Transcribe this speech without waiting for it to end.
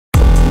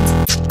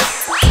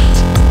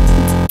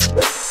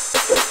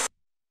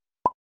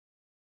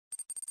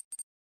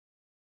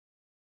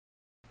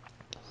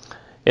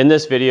In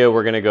this video,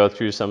 we're going to go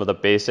through some of the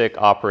basic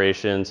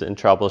operations and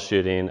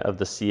troubleshooting of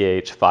the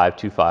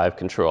CH525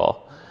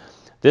 control.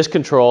 This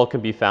control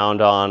can be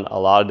found on a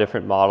lot of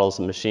different models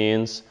and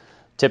machines,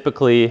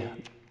 typically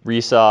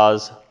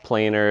resaws,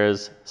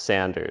 planers,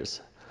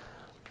 sanders.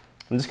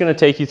 I'm just going to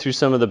take you through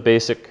some of the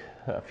basic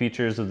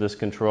features of this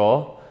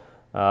control.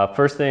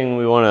 First thing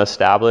we want to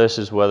establish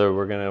is whether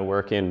we're going to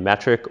work in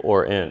metric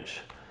or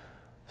inch.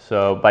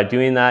 So by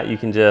doing that, you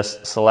can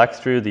just select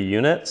through the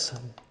units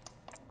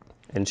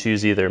and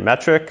choose either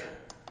metric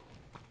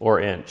or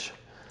inch.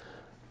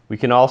 We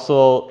can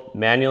also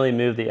manually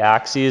move the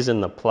axes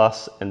in the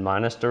plus and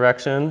minus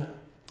direction,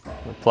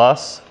 the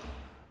plus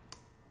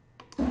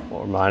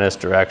or minus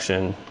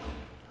direction.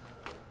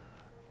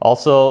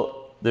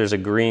 Also, there's a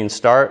green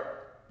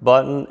start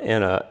button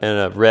and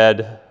a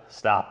red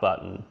stop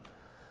button.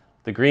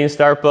 The green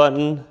start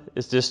button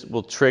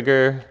will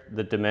trigger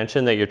the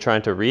dimension that you're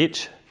trying to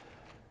reach,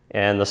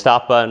 and the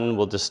stop button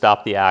will just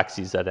stop the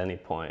axes at any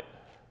point.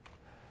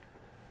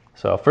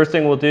 So first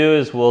thing we'll do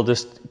is we'll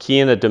just key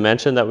in a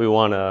dimension that we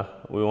want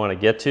to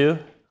get to.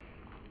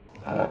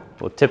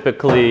 We'll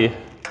typically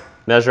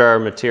measure our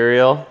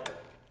material.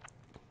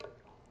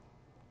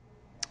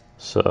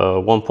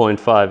 So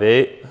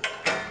 1.58.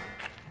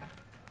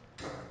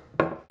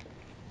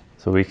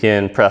 So we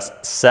can press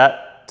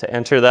set to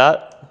enter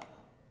that.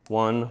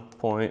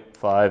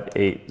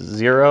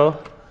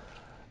 1.580.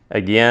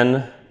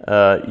 Again,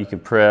 you can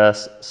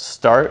press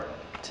start.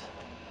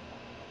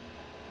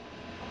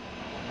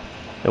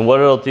 And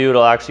what it'll do,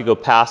 it'll actually go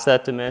past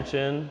that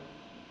dimension,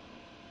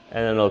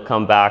 and then it'll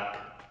come back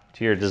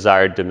to your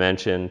desired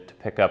dimension to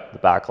pick up the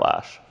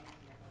backlash.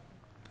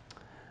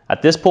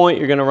 At this point,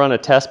 you're going to run a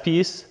test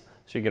piece.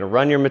 So you're going to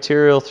run your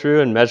material through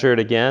and measure it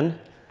again.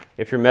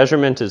 If your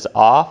measurement is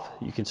off,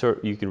 you can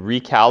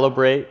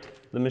recalibrate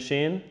the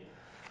machine.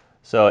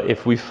 So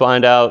if we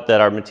find out that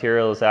our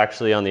material is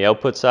actually on the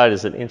output side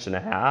is 1.5 inches,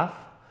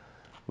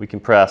 we can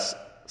press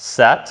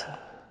set.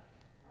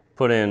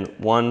 Put in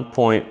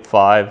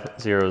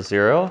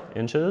 1.500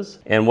 inches.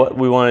 And what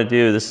we want to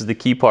do, this is the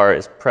key part,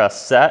 is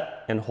press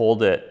set and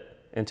hold it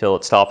until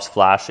it stops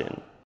flashing.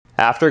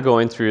 After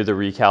going through the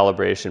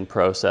recalibration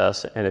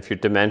process, and if your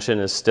dimension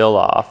is still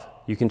off,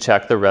 you can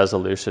check the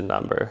resolution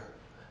number.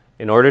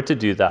 In order to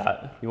do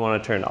that, you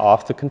want to turn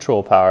off the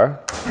control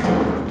power,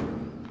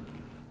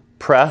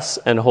 press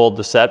and hold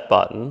the set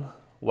button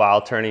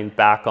while turning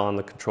back on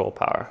the control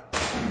power.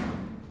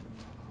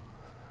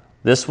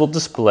 This will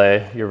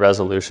display your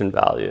resolution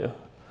value.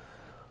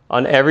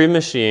 On every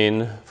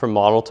machine, from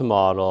model to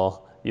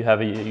model, you have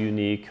a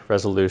unique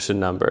resolution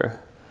number.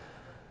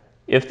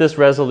 If this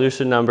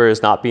resolution number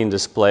is not being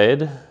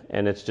displayed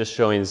and it's just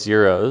showing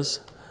zeros,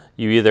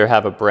 you either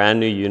have a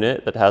brand new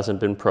unit that hasn't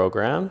been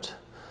programmed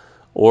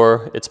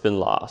or it's been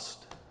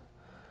lost.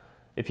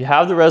 If you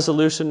have the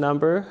resolution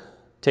number,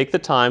 take the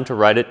time to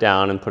write it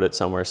down and put it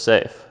somewhere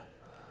safe.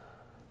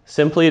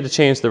 Simply to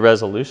change the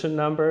resolution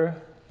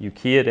number, you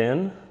key it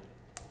in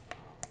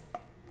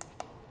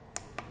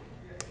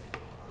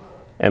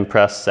and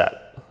press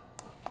set.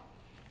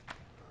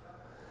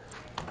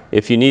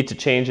 If you need to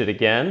change it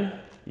again,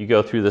 you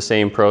go through the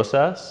same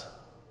process.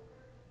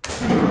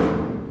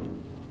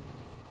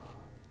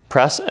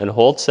 Press and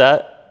hold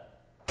set.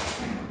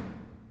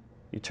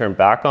 You turn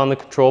back on the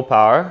control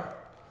power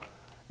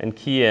and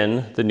key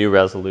in the new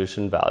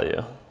resolution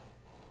value.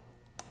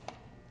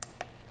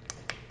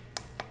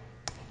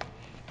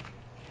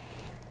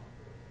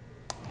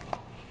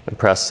 And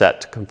press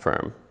set to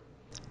confirm.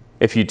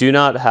 If you do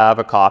not have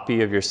a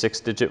copy of your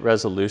 6-digit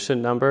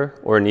resolution number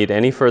or need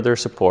any further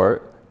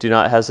support, do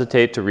not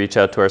hesitate to reach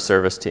out to our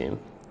service team.